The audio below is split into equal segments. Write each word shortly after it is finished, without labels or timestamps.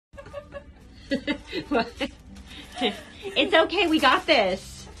It's okay. We got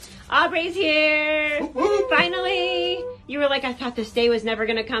this. Aubrey's here. Finally. You were like, I thought this day was never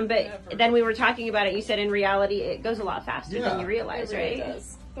going to come, but then we were talking about it. You said in reality, it goes a lot faster than you realize, it really right?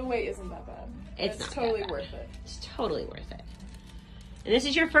 Does. The wait isn't that bad. It's totally worth it. It's totally worth it. And this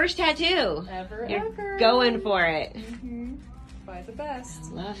is your first tattoo. Ever. Going for it. Mm-hmm. By the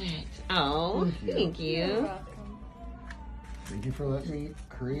best. Love it. Oh, thank you. You're welcome. Thank you for letting me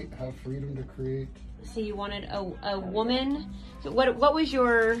have freedom to create. So you wanted a woman. So what was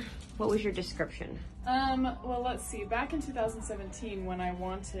your description? Well, let's see. Back in 2017, when I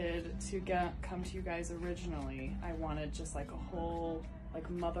wanted to come to you guys originally, I wanted just like a whole like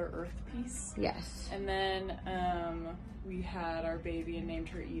Mother Earth piece. Yes. And then we had our baby and named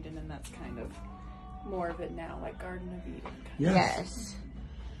her Eden, and that's kind of more of it now, like Garden of Eden. Yes.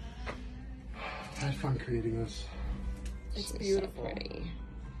 I had fun creating this. It's beautiful. So pretty.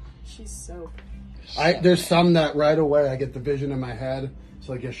 She's so pretty. There's some that right away I get the vision in my head.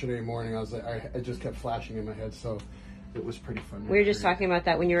 So like yesterday morning, I was like, it just kept flashing in my head. So it was pretty fun. We were just talking about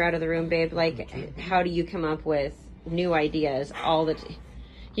that when you were out of the room, babe. Like, how do you come up with new ideas all the time?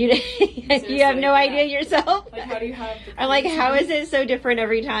 You have no idea yourself. Like, how do you have? I'm like, how is it so different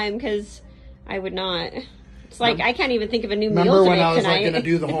every time? Because I would not. It's like I can't even think of a new meal to make tonight. Remember when I was like going to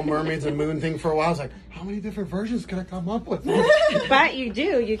do the whole mermaids and moon thing for a while? I was like, how many different versions can I come up with? But you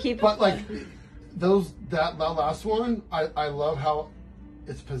do. You keep. But like that last one, I love how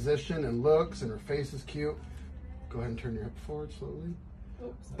it's positioned and looks, and her face is cute. Go ahead and turn your hip forward slowly.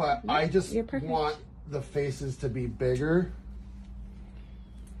 Oops. But I just want the faces to be bigger.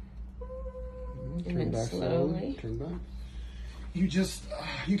 Turn back slowly. Turn back.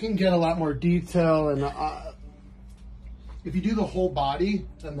 You can get a lot more detail, and if you do the whole body,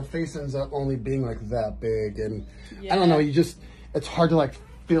 then the face ends up only being like that big, and I don't know. It's hard to like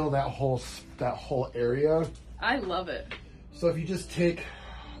fill that whole area. I love it. So if you just take,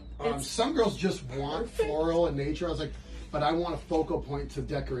 some girls just want floral and nature. I was like, but I want a focal point to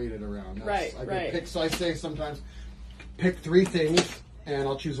decorate it around. Right. So I say sometimes pick 3 things, and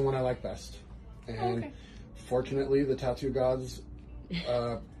I'll choose the one I like best. And fortunately, the tattoo gods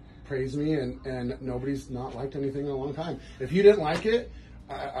praise me, and nobody's not liked anything in a long time. If you didn't like it,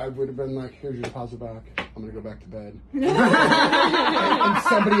 I would have been like, here's your deposit back. I'm gonna go back to bed.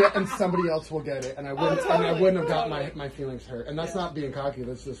 and somebody else will get it, and I wouldn't have got my feelings hurt. And that's not being cocky.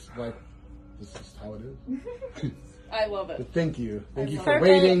 That's just like, this is how it is. I love it. But thank you for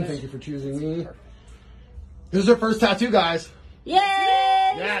waiting. Thank you for choosing me. This is our first tattoo, guys. Yay!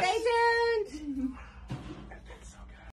 Yes. Stay tuned.